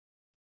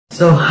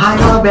So, hi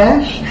mga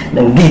besh!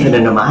 Nandito na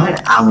naman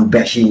ang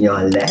beshi nyo,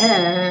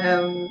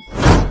 Lem!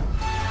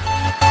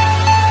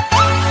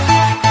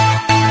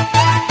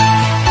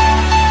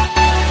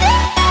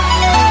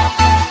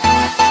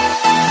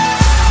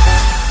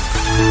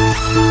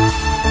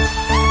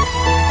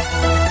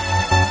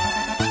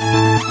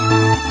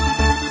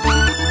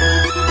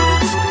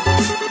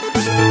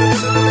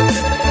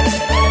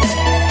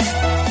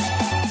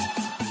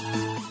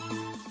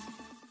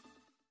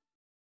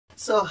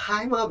 So,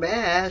 hi mga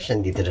besh!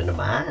 Nandito na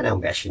naman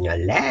ang beshi nyo,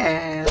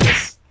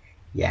 Lems!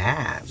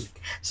 Yeah!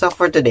 So,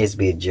 for today's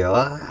video,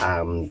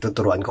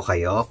 tuturuan ko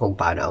kayo kung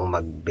paano ang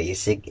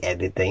mag-basic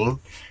editing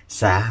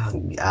sa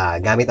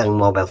gamit ang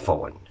mobile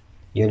phone.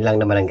 Yun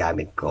lang naman ang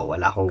gamit ko.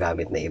 Wala akong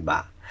gamit na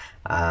iba.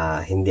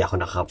 Hindi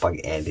ako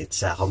nakapag-edit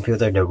sa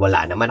computer dahil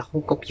wala naman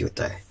akong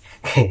computer.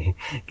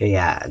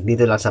 Kaya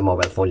dito lang sa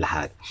mobile phone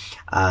lahat.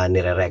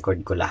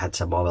 Nire-record ko lahat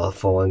sa mobile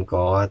phone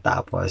ko.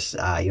 Tapos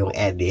yung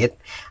edit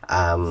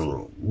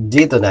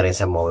dito na rin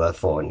sa mobile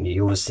phone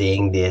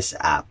using this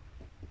app.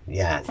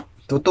 Yan.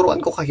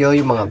 Tuturuan ko kayo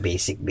yung mga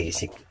basic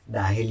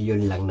dahil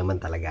yun lang naman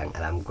talaga ang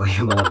alam ko,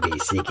 yung mga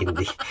basic.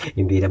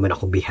 Hindi naman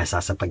ako bihasa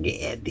sa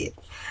pag-i-edit.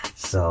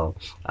 So,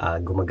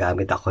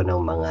 gumagamit ako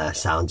ng mga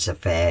sounds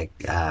effect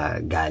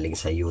galing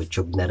sa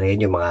YouTube na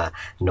rin, yung mga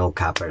no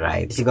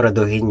copyright.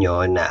 Siguraduhin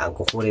nyo na ang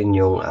kukunin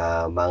yung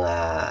mga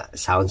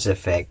sounds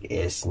effect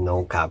is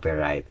no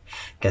copyright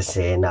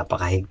kasi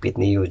napakahigpit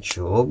ni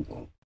YouTube.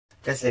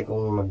 Kasi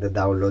kung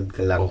magda-download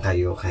ka lang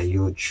kayo kay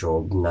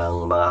YouTube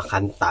ng mga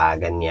kanta,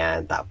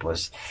 ganyan,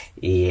 tapos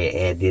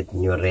i-edit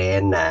nyo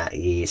rin na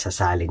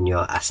isasalin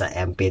nyo as a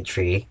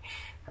MP3,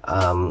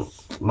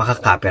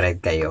 maka-copyright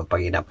kayo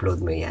pag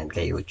in-upload mo yan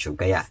kay YouTube.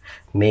 Kaya,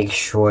 make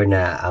sure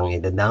na ang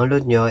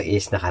i-download nyo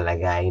is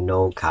nakalagay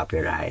no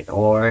copyright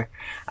or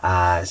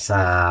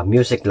sa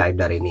music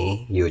library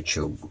ni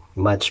YouTube.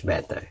 Much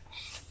better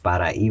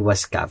para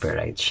iwas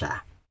copyright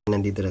siya.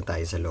 Nandito na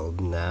tayo sa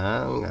loob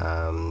ng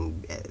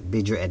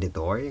video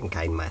editor, yung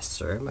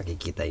kinemaster.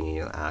 Makikita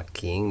nyo yung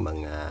aking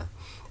mga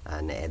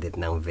na-edit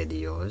ng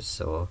videos.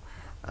 So,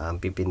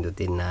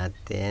 pipindutin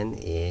natin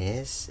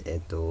is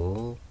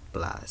itong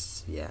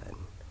plus. Yan.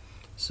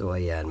 So,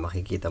 ayan.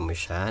 Makikita mo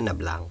siya na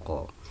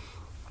blanco.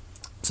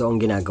 So,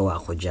 ang ginagawa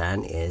ko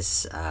dyan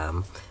is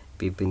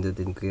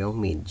pipindutin ko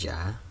yung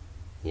media.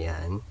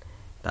 Yan.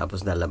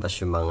 Tapos, lalabas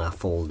yung mga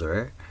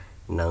folder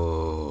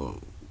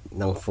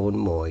ng phone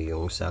mo,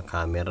 yung sa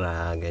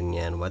camera,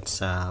 ganyan,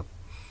 WhatsApp.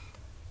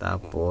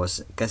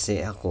 Tapos,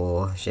 kasi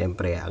ako,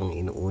 syempre, ang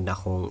inuuna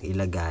kong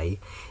ilagay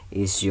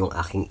is yung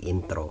aking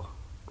intro.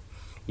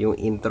 Yung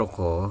intro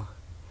ko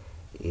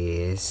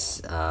is,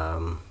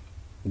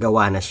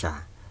 gawa na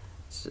siya.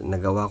 So,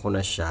 nagawa ko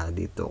na siya.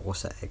 Dito ako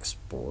sa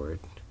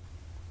export.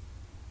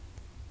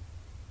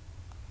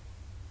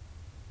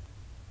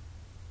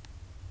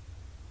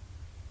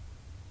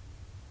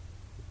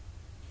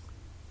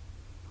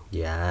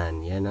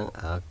 Yan ang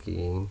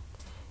aking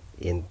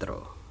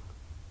intro.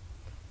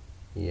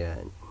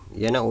 Yan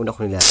ang una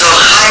ko nila.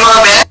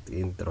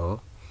 Intro.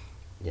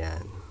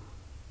 Yan.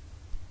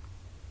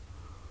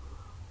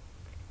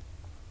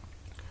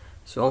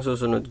 So, ang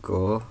susunod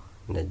ko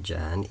na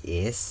dyan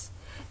is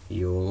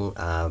yung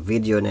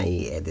video na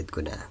i-edit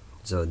ko na.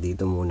 So,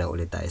 dito muna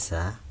ulit tayo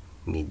sa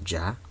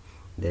media.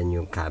 Then,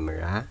 yung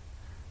camera.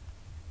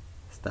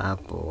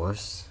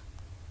 Tapos,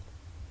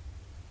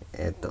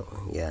 eto.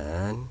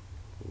 Yan.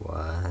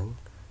 1,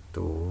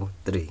 2,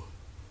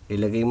 3.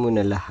 Ilagay mo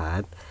na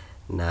lahat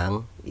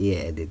ng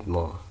i-edit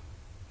mo.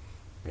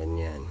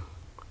 Ganyan.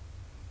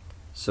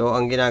 So,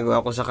 ang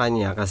ginagawa ko sa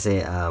kanya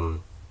kasi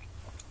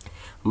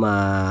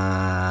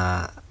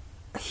mahina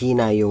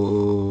yung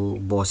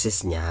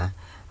boses niya.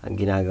 Ang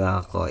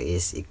ginagawa ko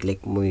is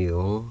i-click mo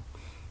yung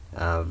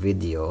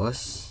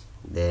videos.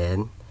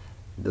 Then,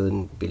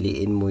 dun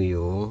piliin mo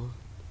yung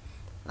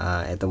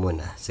eto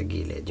muna sa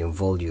gilid, yung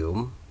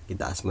volume.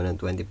 Itaas mo ng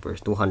 200%.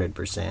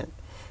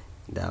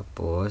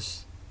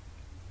 Tapos,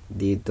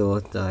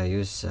 dito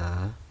tayo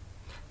sa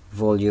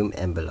volume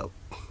envelope.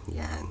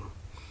 Yan.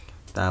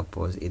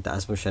 Tapos,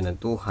 itaas mo siya ng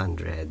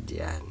 200.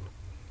 Yan.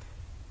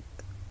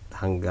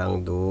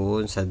 Hanggang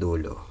doon sa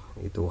dulo.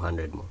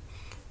 200 mo.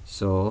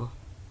 So,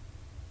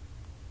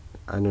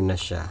 ano na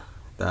siya.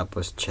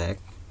 Tapos,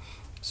 check.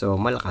 So,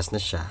 malakas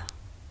na siya.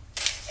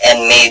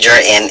 And major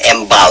in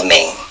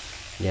embalming.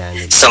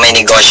 Yan. So, may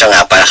negosyo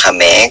nga para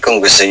kami.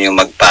 Kung gusto nyo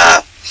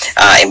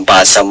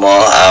magpa-embasa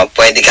mo,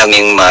 pwede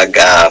kaming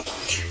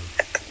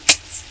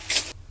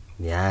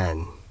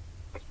yan.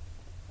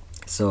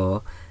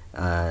 So,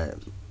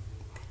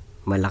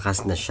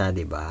 malakas na siya,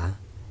 diba?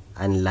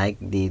 Unlike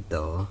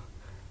dito,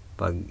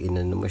 pag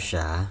inano mo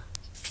siya,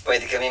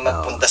 pwede kami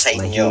magpunta sa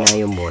inyo.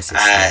 Mahina yung boses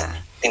niya.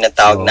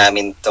 Tinatawag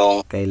namin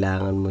tong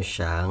kailangan mo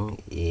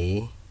siyang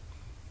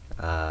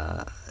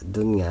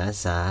dun nga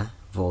sa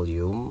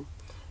volume,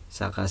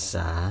 saka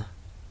sa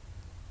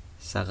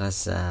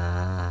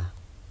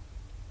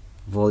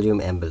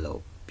volume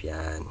envelope.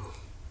 Yan.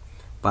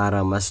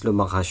 Para mas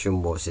lumakas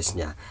yung boses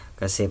niya.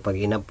 Kasi pag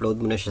in-upload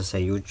mo na siya sa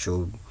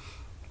YouTube,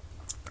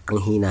 ang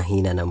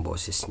hina-hina ng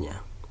boses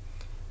niya.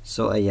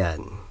 So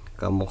ayan,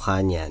 kamukha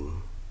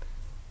niyan,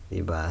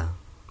 'di ba?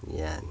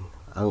 Yan.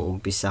 Ang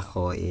umpisa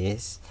ko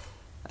is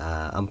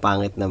ang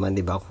pangit naman,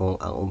 'di ba, kung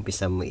ang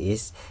umpisa mo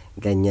is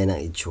ganyan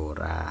ang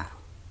itsura.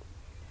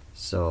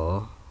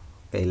 So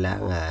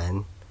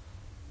kailangan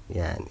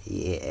yan,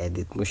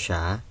 i-edit mo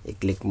siya,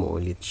 i-click mo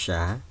ulit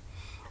siya,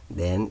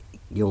 then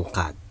yung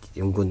cut,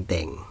 yung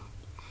gunting,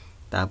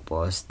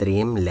 tapos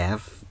trim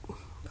left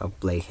of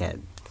playhead.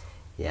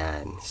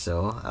 Yan.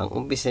 So ang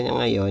umpisa niya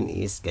ngayon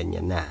is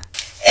ganyan na,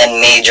 and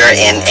major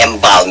in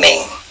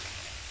embalming.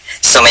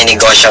 So may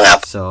negosyo nga.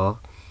 So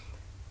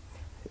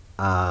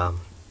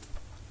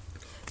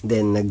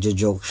then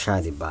nagjo-joke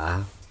siya, 'di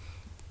ba?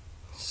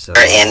 So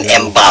in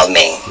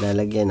embalming,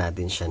 lalagyan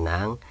natin siya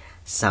ng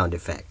sound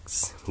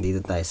effects.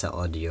 Dito tayo sa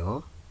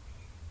audio.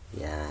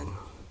 Yan.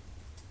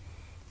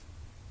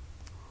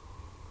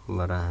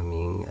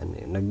 Maraming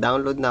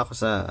nag-download na ako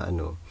sa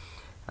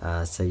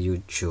sa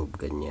YouTube,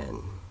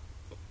 ganyan.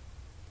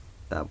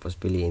 Tapos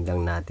piliin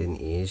lang natin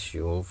is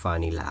yung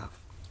funny laugh.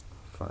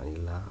 Funny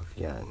laugh,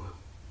 yan.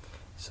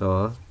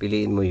 So,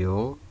 piliin mo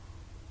yung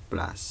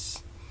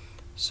plus.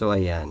 So,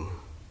 ayan.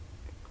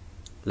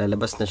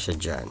 Lalabas na siya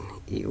dyan.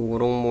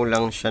 Iurong mo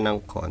lang siya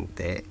ng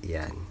konti.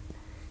 Yan.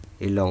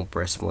 I-long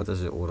press mo,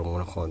 tapos iurong mo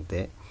ng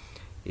konti.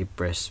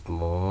 I-press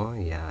mo.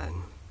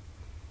 Yan.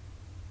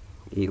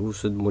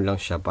 Iusod mo lang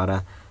siya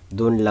para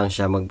doon lang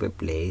siya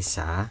magpe-play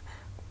sa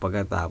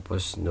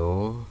pagkatapos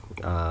nung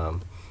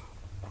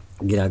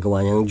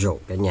ginagawa niyang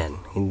joke. Ganyan.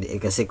 Hindi,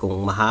 kasi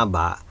kung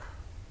mahaba,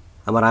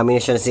 marami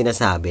na siya na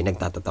sinasabi,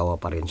 nagtatatawa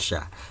pa rin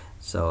siya.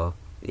 So,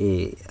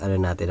 ano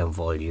natin ang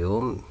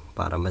volume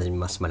para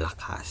mas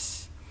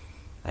malakas.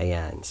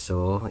 Ayan.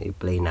 So,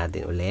 i-play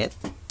natin ulit.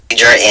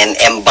 Major in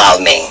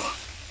embalming.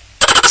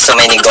 So,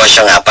 may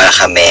negosyo nga para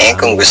kami.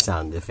 Kung gusto,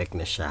 sound effect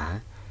na siya.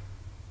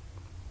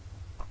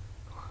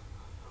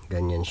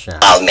 Ganyan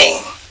siya. Embalming.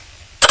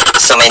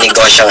 So, may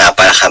negosyo nga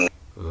para kami.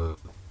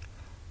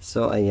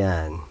 So,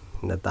 ayan.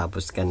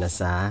 Natapos ka na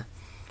sa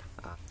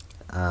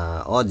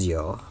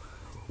audio.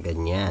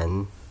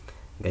 Ganyan.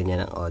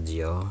 Ganyan ang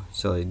audio.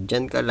 So,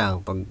 dyan ka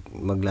lang pag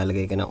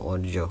maglalagay ka ng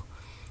audio.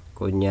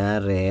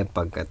 Kunyari,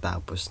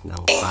 pagkatapos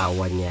ng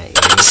pawa niya.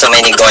 So,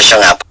 may negosyo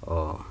nga.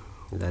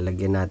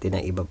 Lalagyan natin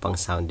ng iba pang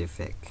sound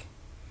effect.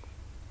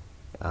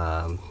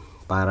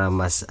 Para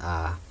mas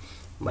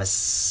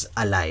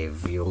alive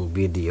yung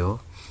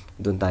video.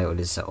 Doon tayo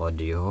ulit sa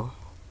audio.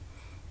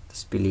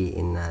 Tapos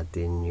piliin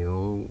natin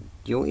yung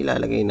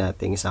ilalagay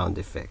nating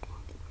sound effect.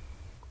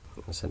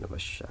 Saan na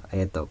ba siya?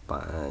 Ito,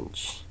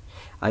 punch.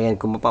 Ayan,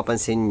 kung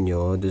mapapansin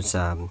nyo dun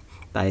sa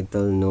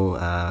title nung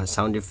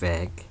sound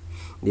effect,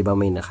 di ba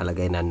may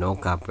nakalagay na no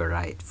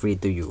copyright, free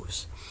to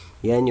use.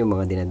 Yan yung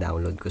mga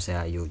dinadownload ko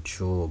sa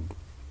YouTube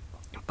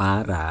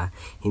para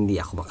hindi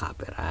ako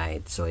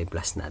makopyright. So,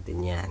 i-plus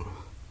natin yan.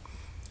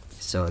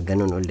 So,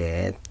 ganun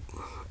ulit.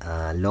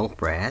 Long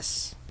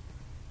press.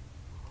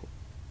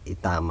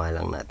 Itama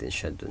lang natin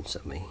siya dun sa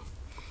may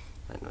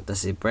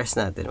tapos i-press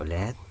natin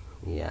ulit.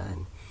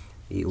 Yan.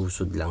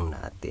 Iusod lang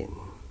natin.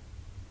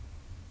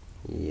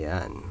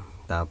 Yan.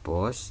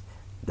 Tapos,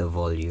 the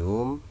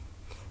volume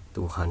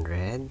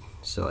 200.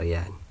 So,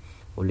 ayan.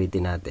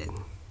 Ulitin natin.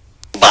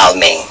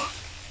 Balming.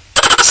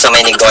 So,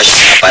 may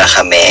negosyo para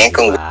kami.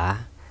 Kung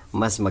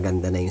mas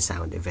maganda na yung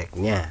sound effect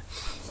niya.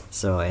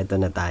 So, eto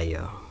na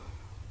tayo.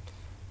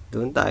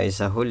 Doon tayo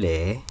sa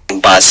huli.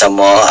 Basa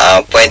mo,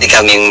 pwede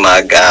kaming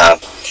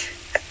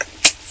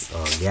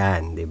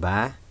yan, di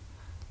ba?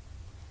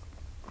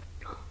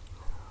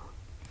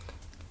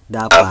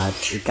 Dapat,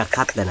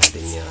 ikakat na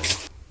natin yun.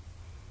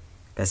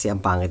 Kasi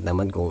ang pangit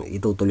naman kung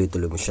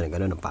itutuloy-tuloy mo siya na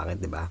gano'n, ang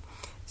pangit, di ba?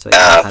 So,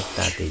 ikakat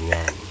natin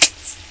yan.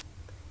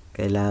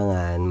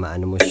 Kailangan,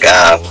 maano mo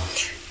siya.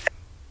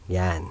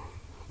 Yan.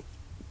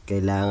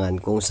 Kailangan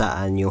kung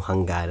saan yung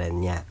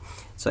hangganan niya.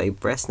 So,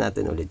 i-press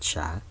natin ulit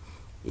siya.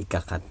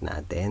 Ikakat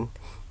natin.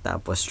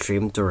 Tapos,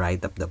 trim to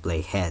right of the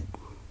playhead.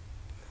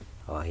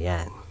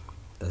 Yan.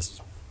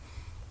 Tapos,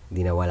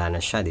 di nawala na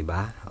siya, di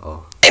ba?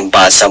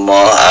 Basa mo,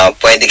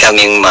 pwede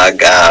kaming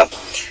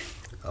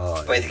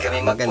pwede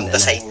kaming magpunta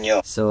sa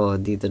inyo.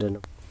 So, dito na.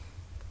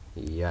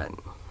 Yan.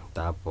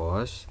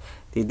 Tapos,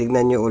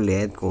 titignan nyo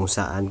ulit kung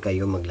saan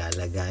kayo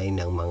maglalagay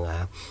ng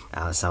mga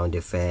sound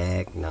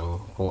effect,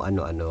 ng kung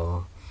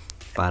ano-ano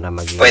para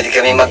maging pwede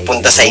kami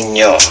magpunta sa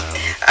inyo.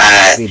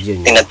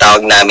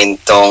 Tinatawag namin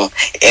tong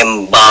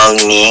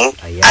embalming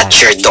at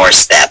your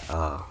doorstep.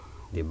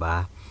 Di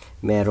ba?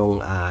 Merong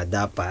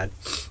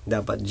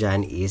dapat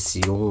dyan is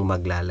yung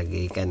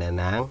maglalagay ka na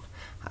ng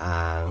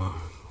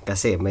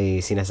kasi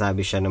may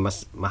sinasabi siya na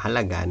mas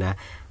mahalaga na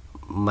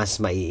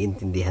mas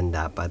maiintindihan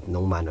dapat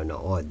nung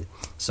manonood.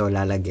 So,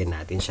 lalagyan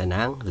natin siya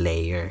ng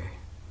layer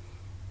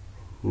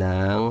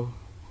ng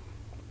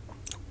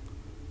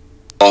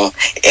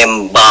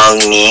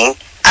embalming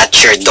at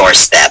your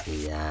doorstep.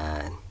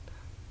 Yan.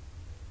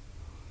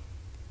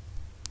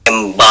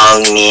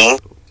 Embalming.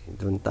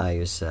 Doon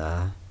tayo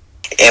sa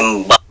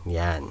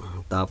yan.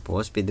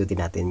 Tapos, pindutin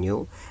natin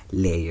yung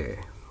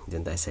layer.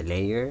 Doon tayo sa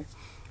layer.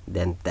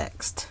 Then,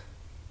 text.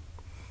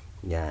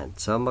 Yan.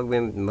 So,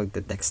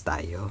 magte-text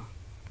tayo.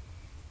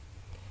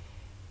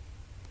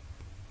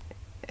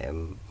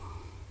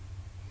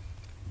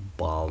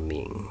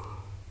 Embalming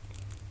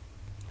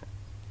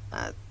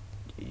at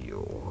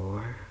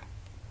your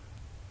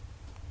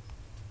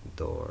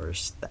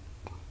doorstep.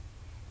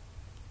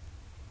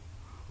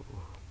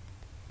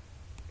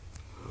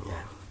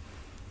 Yan.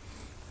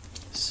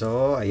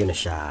 So, ayun na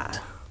siya.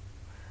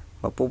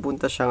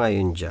 Mapupunta siya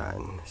ngayon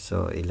dyan.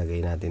 So,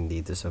 ilagay natin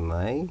dito sa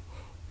may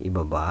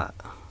ibaba.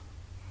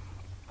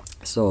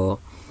 So,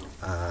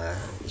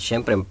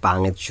 syempre,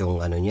 pangit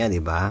yung ano niya,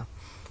 di ba?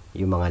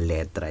 Yung mga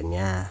letra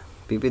niya.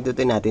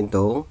 Pipindutin natin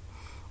tong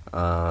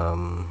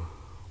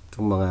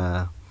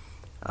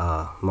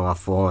mga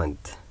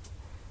font.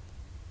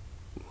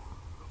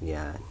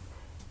 Yan.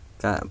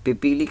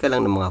 Pipili ka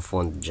lang ng mga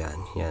font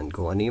dyan. Yan.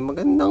 Kung ano yung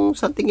magandang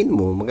sa tingin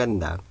mo,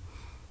 maganda.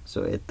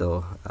 So,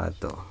 ito,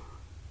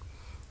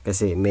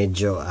 kasi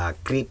medyo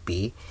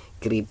creepy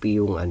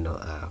yung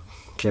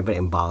syempre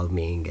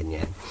embalming,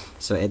 ganyan.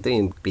 So, ito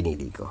yung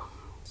pinili ko.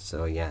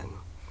 So, yan.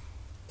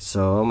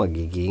 So,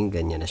 magiging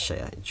ganyan na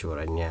siya,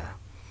 itsura niya.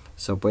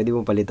 So, pwede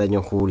mo palitan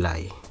yung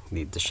kulay.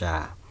 Dito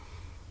siya.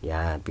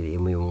 Yan,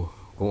 piliin mo yung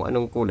kung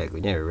anong kulay.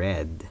 Kunya,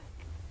 red.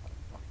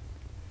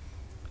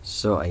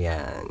 So,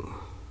 ayan.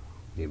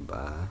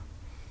 Diba?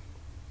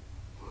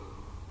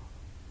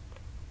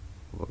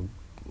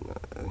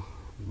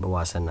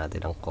 Bawasan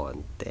natin ng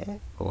konti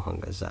kung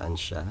hanggang saan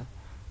siya.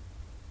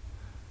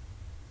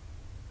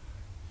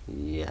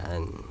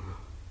 Yan.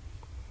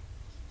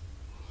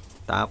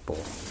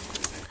 Tapos,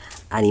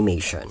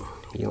 animation.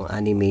 Yung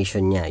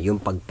animation niya, yung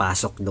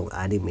pagpasok ng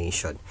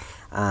animation.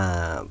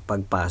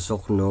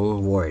 Pagpasok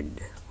ng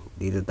word.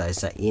 Dito tayo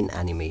sa in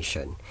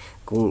animation.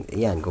 Kung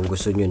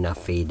gusto nyo na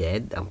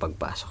faded ang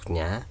pagpasok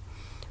niya.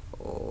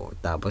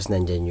 Tapos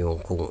nandyan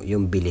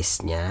yung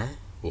bilis niya.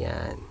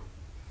 Yan.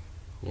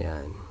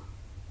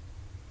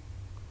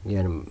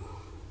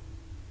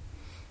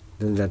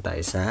 Doon lang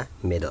tayo sa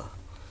middle.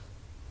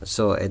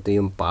 So, ito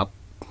yung pop.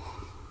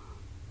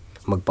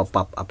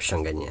 Magpa-pop up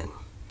siyang ganyan.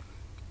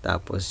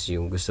 Tapos,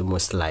 yung gusto mo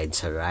slide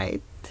sa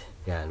right.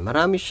 Yan.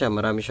 Marami siyang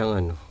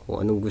kung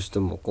anong gusto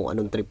mo, kung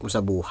anong trip mo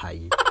sa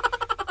buhay.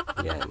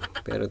 Yan.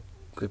 Pero,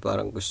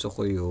 parang gusto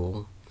ko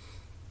yung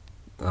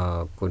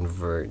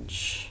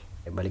converge.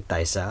 Balik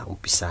tayo sa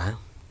umpisa.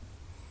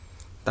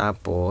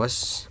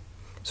 Tapos,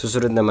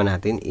 susunod naman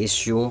natin is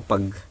yung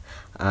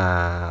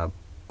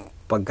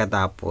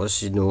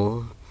pagkatapos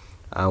yung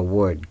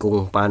word,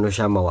 kung paano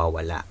siya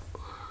mawawala.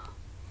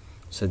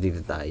 So,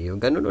 dito tayo.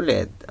 Ganun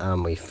ulit.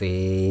 May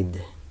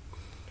fade,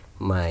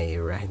 may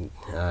right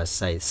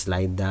side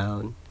slide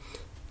down,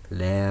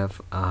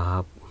 left,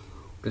 up.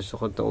 Gusto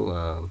ko tong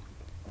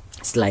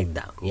slide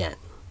down. Yan.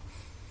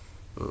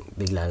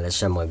 Bigla na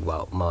siya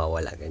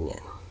mawawala.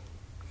 Ganyan.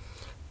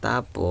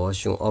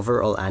 Tapos, yung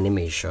overall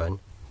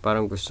animation,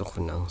 parang gusto ko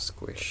ng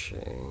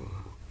squishing.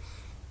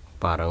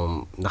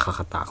 Parang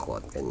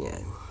nakakatakot.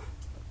 Ganyan.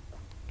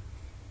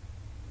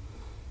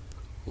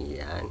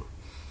 Yan.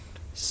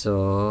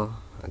 So,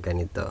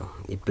 ganito.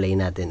 I-play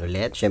natin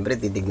ulit. Siyempre,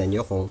 titignan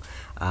nyo kung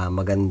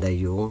maganda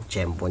yung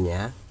tempo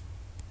niya.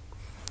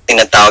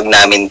 Tinatawag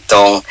namin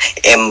tong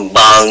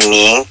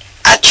embalming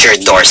at your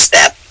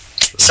doorstep.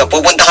 So,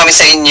 pupunta kami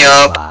sa inyo.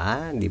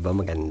 Di ba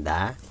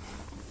maganda?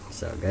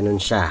 So,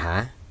 ganun siya, ha?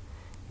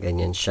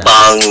 Ganyan siya.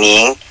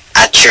 Embalming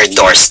at your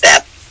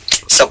doorstep.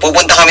 So,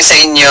 pupunta kami sa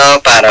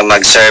inyo para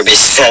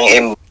mag-service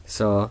ng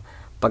So,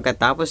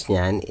 pagkatapos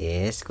niyan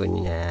is,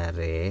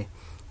 kunyari,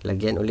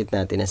 lagyan ulit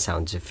natin ng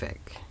sound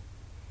effect.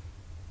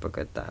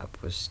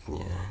 Pagkatapos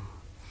niyan.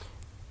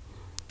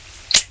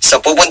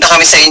 So, pupunta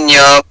kami sa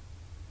inyo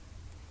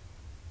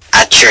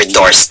at your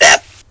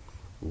doorstep.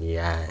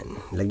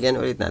 Yan.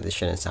 Lagyan ulit natin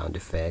siya ng sound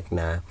effect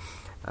na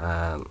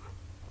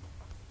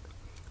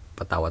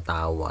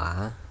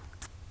patawa-tawa.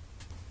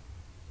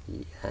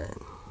 Yan.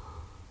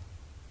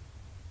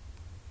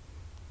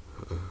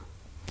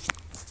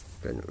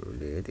 Ganun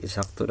ulit.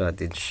 Isakto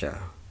natin siya.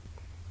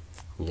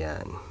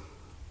 Yan.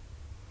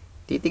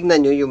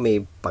 Titignan nyo yung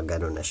may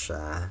pagano na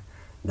siya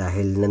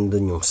dahil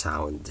nandun yung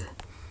sound.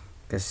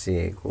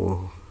 Kasi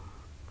kung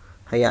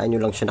hayaan nyo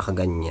lang siya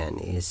nakaganyan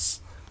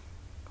is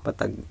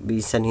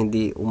bisan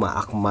hindi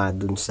umaakma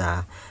dun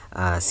sa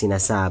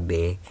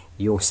sinasabi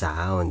yung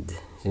sound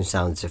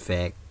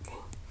effect.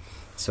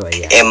 So,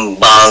 ayan.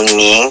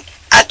 Embalming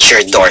at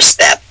your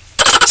doorstep.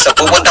 So,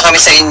 pupunta kami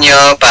sa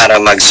inyo para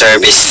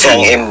mag-service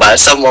ng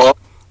embalsamo.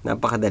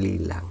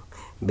 Napakadali lang.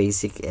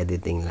 Basic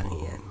editing lang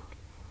yan.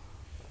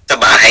 Sa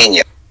bahay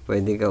niyo.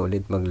 Pwede ka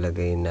ulit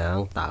maglagay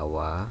ng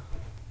tawa.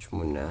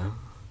 Muna.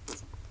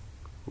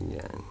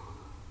 Yan.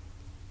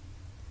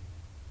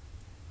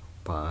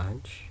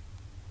 Punch.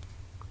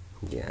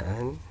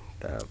 Yan.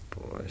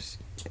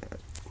 Tapos, yan.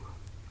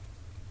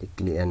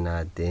 Iklian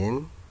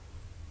natin.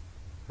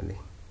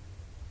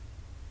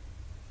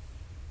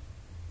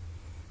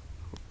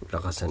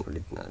 Lakasan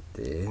ulit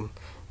natin.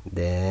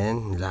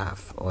 Then,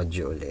 laugh.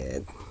 Audio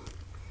ulit.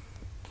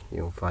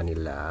 Yung funny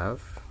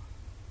laugh.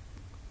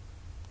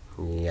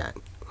 Yan.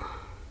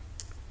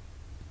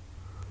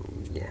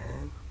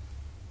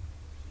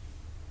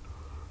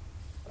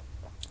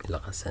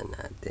 Lakasan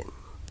natin.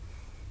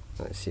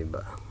 Kasi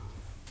ba?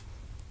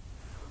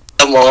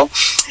 Mo,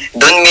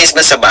 doon mismo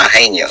sa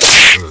bahay nyo.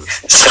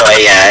 So,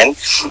 ayan.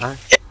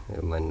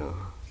 Ano?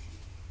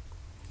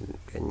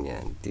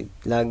 Ganyan.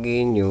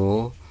 Lagi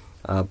nyo,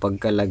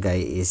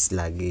 pagkalagay is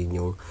lagi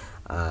nyo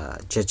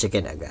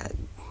checkin agad.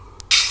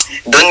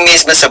 Doon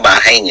mismo sa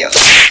bahay nyo.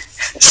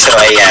 So,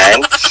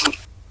 ayan.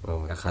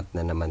 Kakat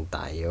na naman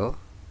tayo.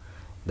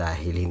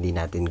 Dahil hindi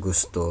natin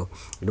gusto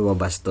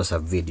lumabas to sa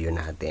video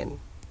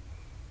natin.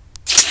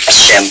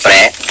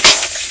 Siyempre.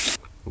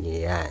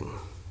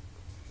 Yan.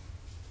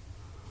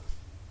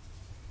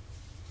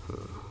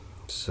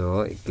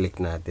 So,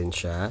 i-click natin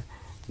siya.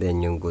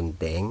 Then, yung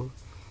gunting.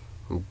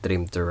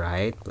 Trim to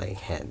right, like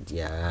head.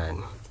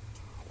 Yan.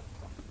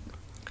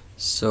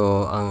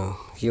 So,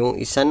 yung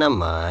isa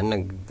naman,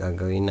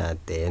 gagawin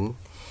natin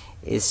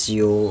is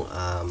yung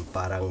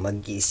parang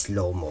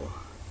mag-slow mo.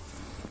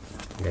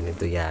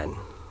 Ganito yan.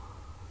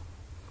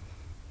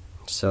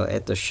 So,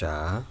 eto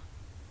siya.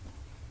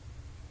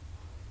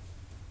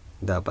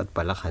 Dapat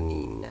pala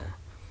kanina.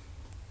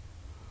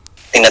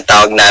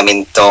 Tinatawag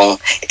namin tong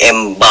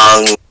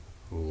embang.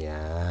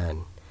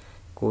 Yan.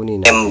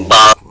 Kunin natin.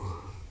 Embang.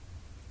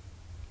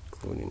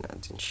 Kunin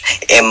natin siya.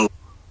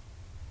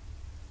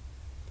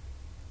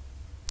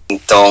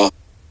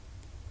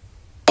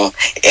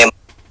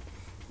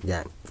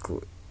 Yan.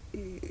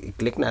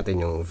 I-click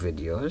natin yung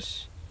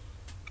videos.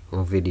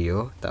 Yung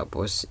video.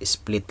 Tapos,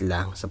 split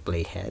lang sa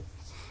playhead.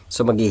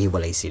 So,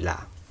 maghihiwalay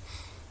sila.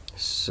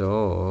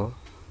 So,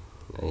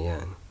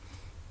 ayan.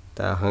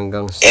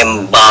 Hanggang sa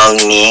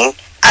Embalming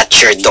at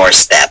your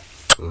doorstep.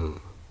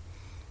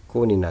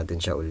 Kunin natin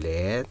siya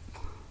ulit.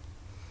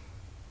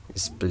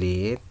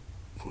 Split.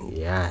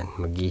 Yan.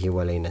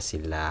 Maghihiwalay na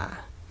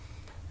sila.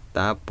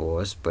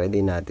 Tapos,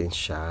 pwede natin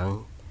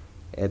siyang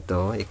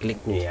eto,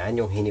 i-click nyo yan,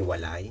 yung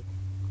hiniwalay.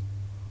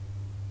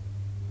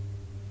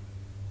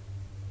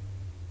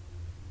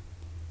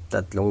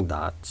 Tatlong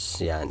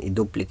dots. Yan.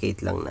 I-duplicate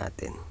lang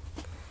natin.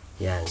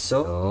 Yan.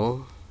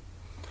 So,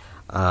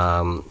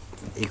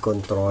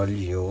 i-control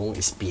yung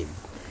speed.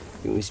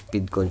 Yung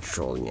speed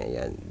control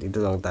niya. Yan.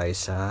 Dito lang tayo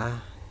sa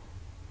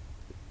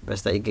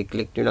basta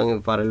i-click nyo lang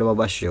yung para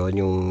lumabas yun.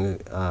 Yung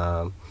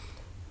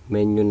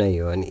menu na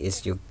yun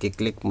is yung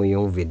i-click mo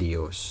yung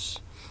videos.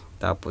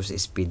 Tapos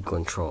speed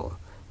control.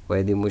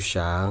 Pwede mo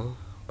siyang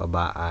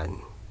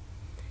babaan.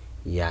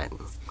 Yan.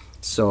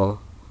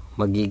 So,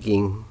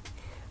 magiging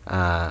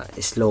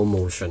slow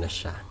motion na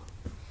siya.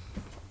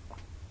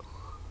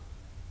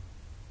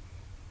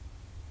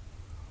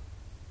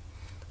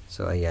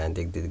 So, ayan,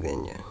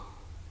 tignan niya.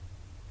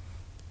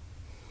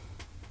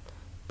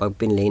 Pag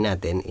pinlay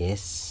natin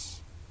is,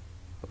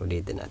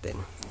 ulitin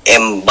natin.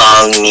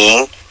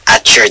 Embalming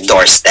at your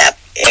doorstep.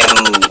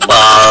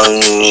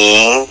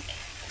 Embalming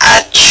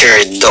at your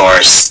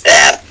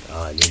doorstep.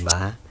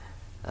 Diba?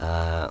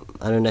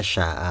 Ano na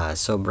siya?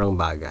 Sobrang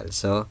bagal.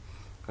 So,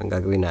 ang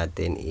gagawin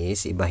natin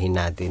is, ibahin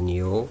natin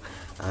yung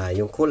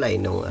kulay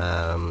ng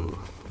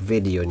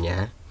video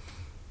niya.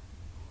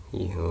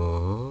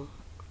 Yung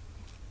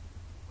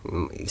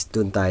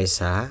doon tayo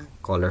sa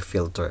color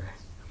filter.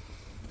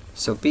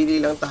 So, pili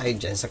lang tayo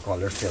dyan sa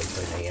color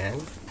filter na yan.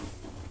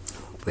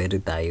 Pwede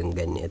tayong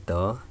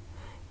ganito.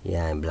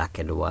 Yan, black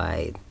and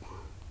white.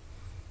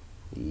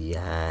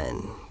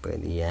 Yan.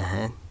 Pwede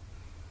yan.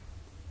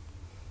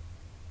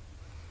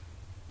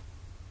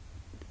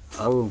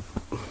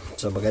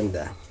 So,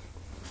 maganda.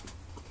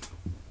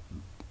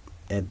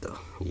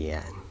 Ito.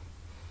 Yan.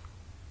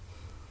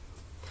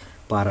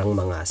 Parang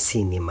mga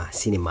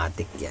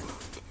cinematic yan.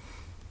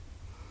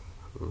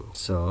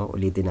 So,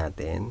 ulitin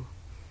natin.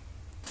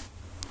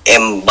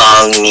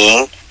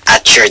 Embalming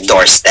at your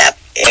doorstep.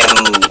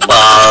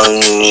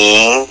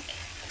 Embalming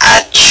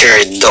at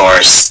your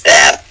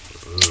doorstep.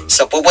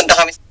 So, pupunta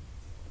kami.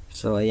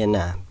 So, ayan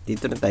na.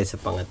 Dito na tayo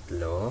sa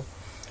pangatlo.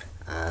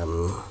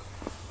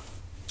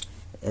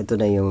 Ito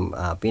na yung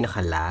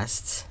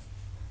pinaka-last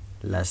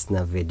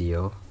na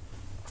video.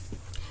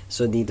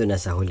 So, dito na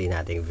sa huli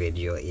nating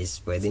video is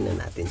pwede na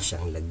natin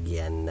siyang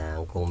lagyan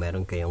ng kung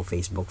meron kayong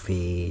Facebook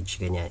page,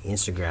 ganyan,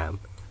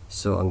 Instagram.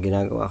 So, ang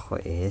ginagawa ko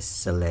is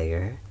sa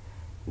layer,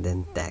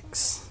 then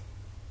text.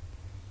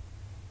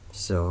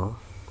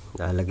 So,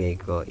 lalagay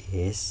ko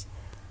is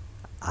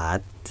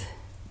at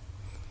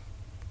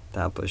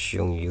tapos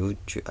yung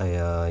YouTube,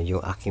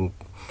 yung aking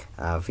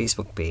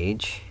Facebook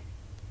page.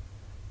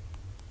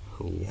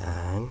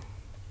 Yan.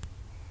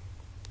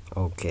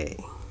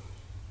 Okay.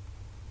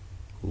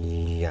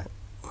 Yan.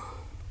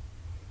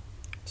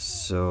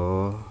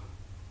 So,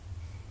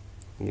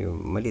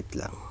 yung malit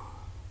lang.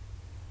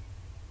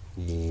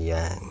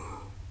 Yan.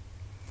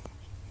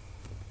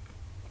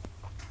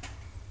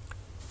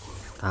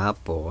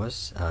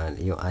 Tapos,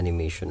 yung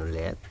animation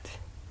ulit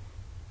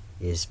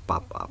is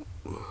pop up.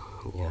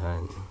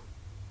 Yan.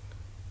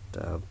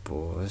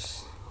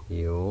 Tapos,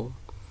 yung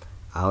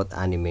out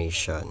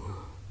animation.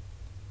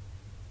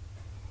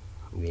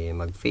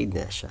 Mag-fade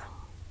na siya.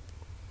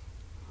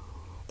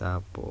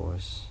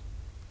 Tapos,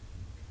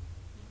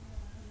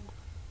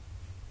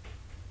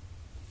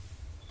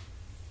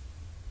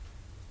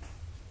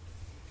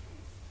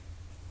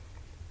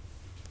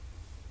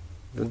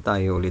 Doon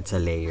tayo ulit sa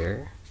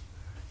layer.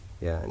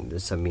 Yan, doon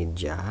sa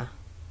media.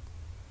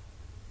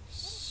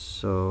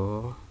 So,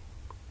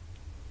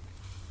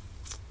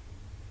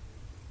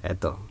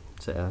 eto.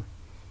 Sa,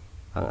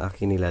 ang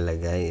akin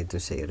nilalagay ito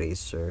sa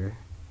eraser.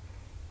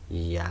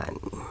 Yan.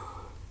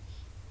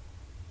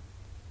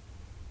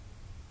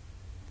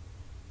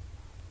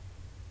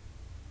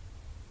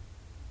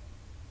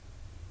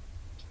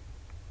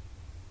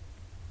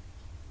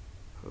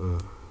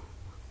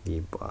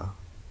 Diba?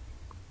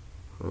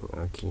 Ang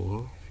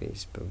aking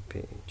Facebook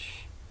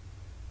page.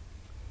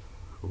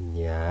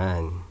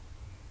 Yan.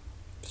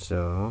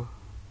 So,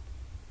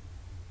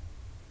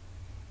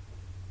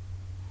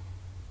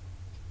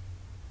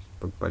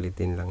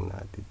 pagpalitin lang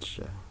natin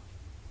siya.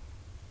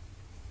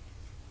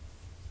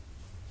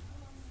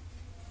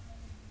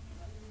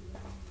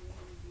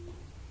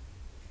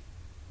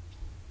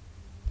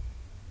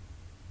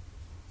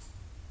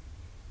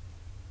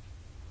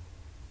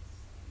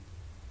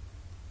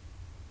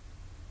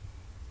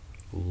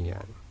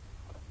 Yan.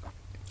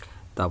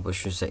 Tapos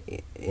yung sa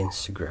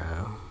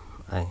Instagram,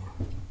 ay,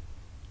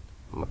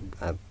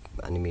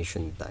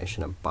 animation tayo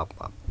siya ng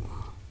pop-up.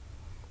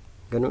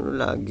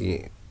 Ganun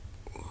lagi.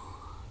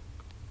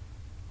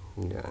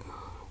 Yan.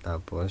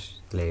 Tapos,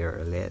 layer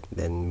ulit.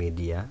 Then,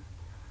 media.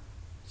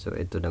 So,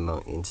 ito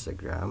namang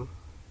Instagram.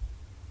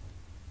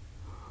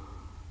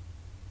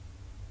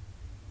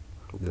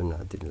 Doon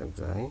natin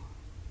lagay.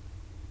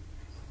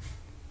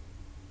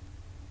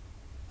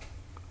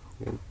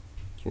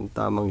 Yung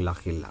tamang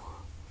laki lang.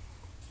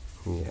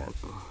 Yan.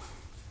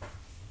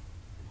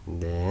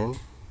 Then,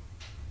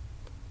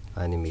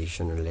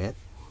 animation ulit.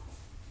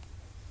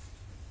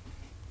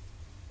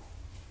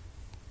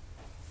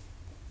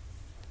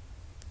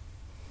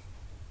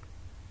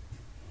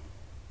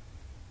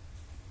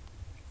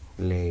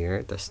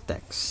 Layer, tas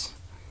text.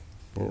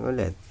 Yan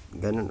ulit.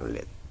 Ganun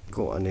ulit.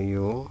 Kung ano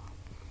yung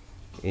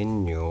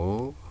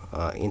inyong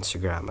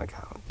Instagram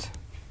account.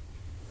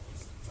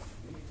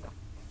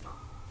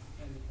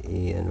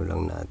 I-ano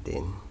lang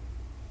natin.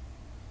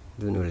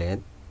 Dun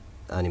ulit.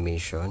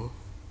 Animation.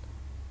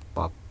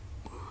 Pop.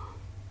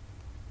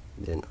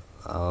 Then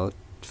out.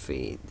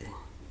 Fade.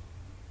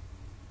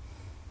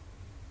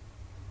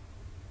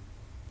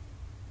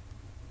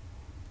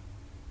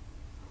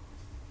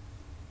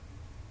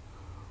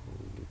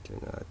 Dito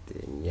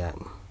natin. Yan.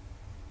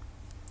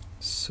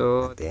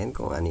 So, then,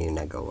 kung ano yung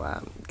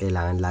nagawa,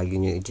 kailangan lagi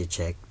nyo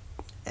i-check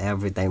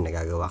every time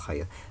nagagawa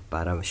kayo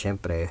para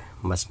syempre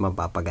mas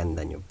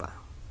mapapaganda nyo pa.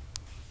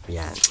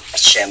 Yan. At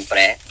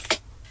syempre,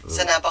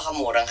 sa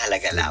napakamurang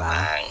halaga Diba?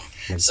 lamang.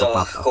 So,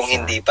 Nagpa-pop up kung siya.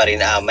 hindi pa rin,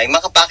 may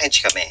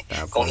makapackage kami.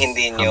 Tapos, Kung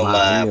hindi nyo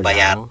habaan nyo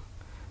mabayar, lang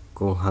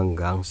kung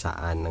hanggang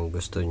saan ang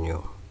gusto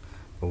nyo.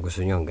 Kung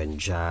gusto nyo hanggang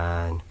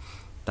dyan.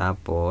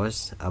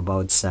 Tapos,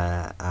 about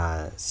sa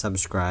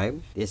subscribe,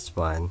 this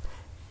one,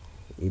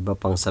 iba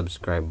pang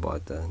subscribe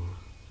button.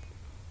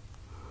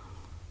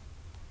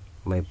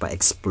 May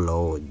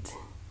pa-explode.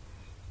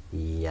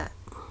 Yan.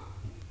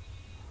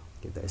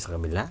 Kita sa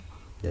kabila.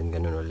 Then,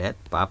 ganun ulit.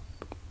 Pop.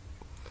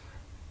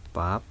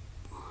 Pop.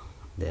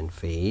 Then,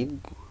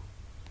 fade.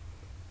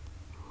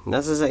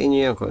 Nasa sa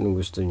inyo yan kung anong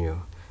gusto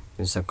nyo.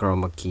 Yung sa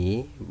chroma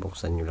key,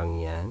 buksan nyo lang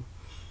yan.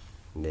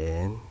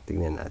 Then,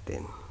 tignan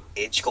natin.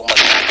 kung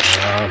magkano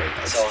siya. may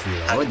So,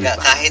 pa-explode, hanggang,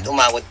 diba? kahit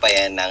umabot pa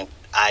yan ng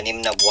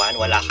 6 na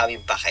buwan, wala kami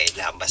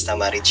pakailan. Basta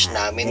ma-reach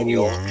namin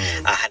yung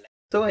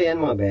So,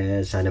 ayan mga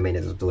bes, sana may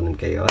natutunan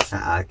kayo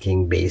sa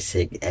aking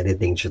basic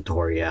editing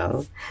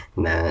tutorial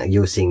na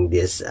using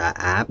this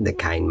app, the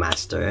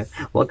Kinemaster.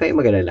 Huwag kayong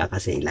mag-alala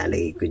kasi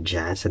ilalagay ko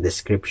dyan sa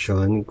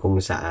description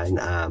kung saan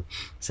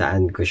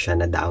ko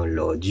siya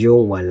na-download.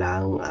 Yung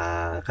walang,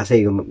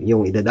 kasi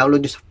yung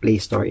ida-download nyo sa Play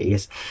Store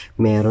is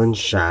meron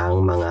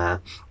siyang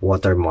mga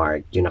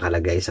watermark yung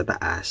nakalagay sa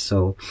taas.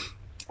 So,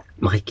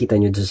 makikita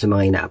nyo dun sa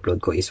mga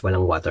ina-upload ko is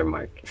walang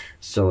watermark.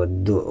 So,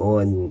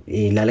 doon,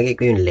 ilalagay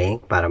ko yung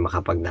link para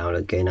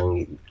makapag-download kayo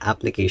ng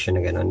application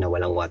na gano'n na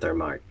walang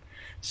watermark.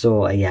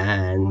 So,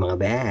 ayan, mga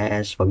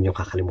besh, huwag nyo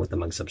kakalimutan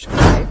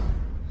mag-subscribe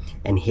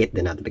and hit the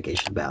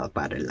notification bell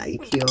para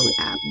like yung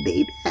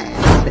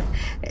updated.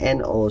 And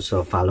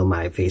also, follow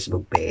my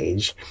Facebook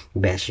page,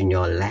 Besh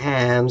Nyo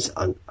Lambs.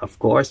 Of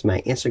course,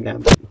 my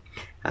Instagram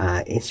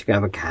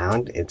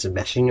account, it's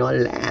Besh Nyo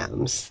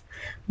Lambs.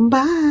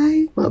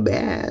 Bye, mga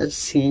best.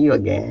 See you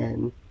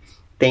again.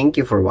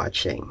 Thank you for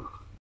watching.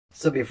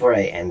 So before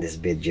I end this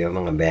video,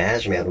 mga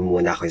best, meron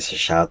muna ako sa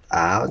shout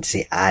out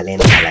si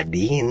Allen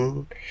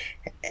Aladin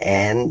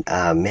and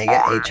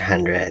Mega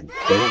 800.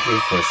 Thank you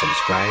for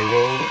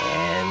subscribing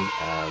and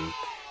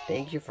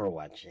thank you for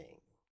watching.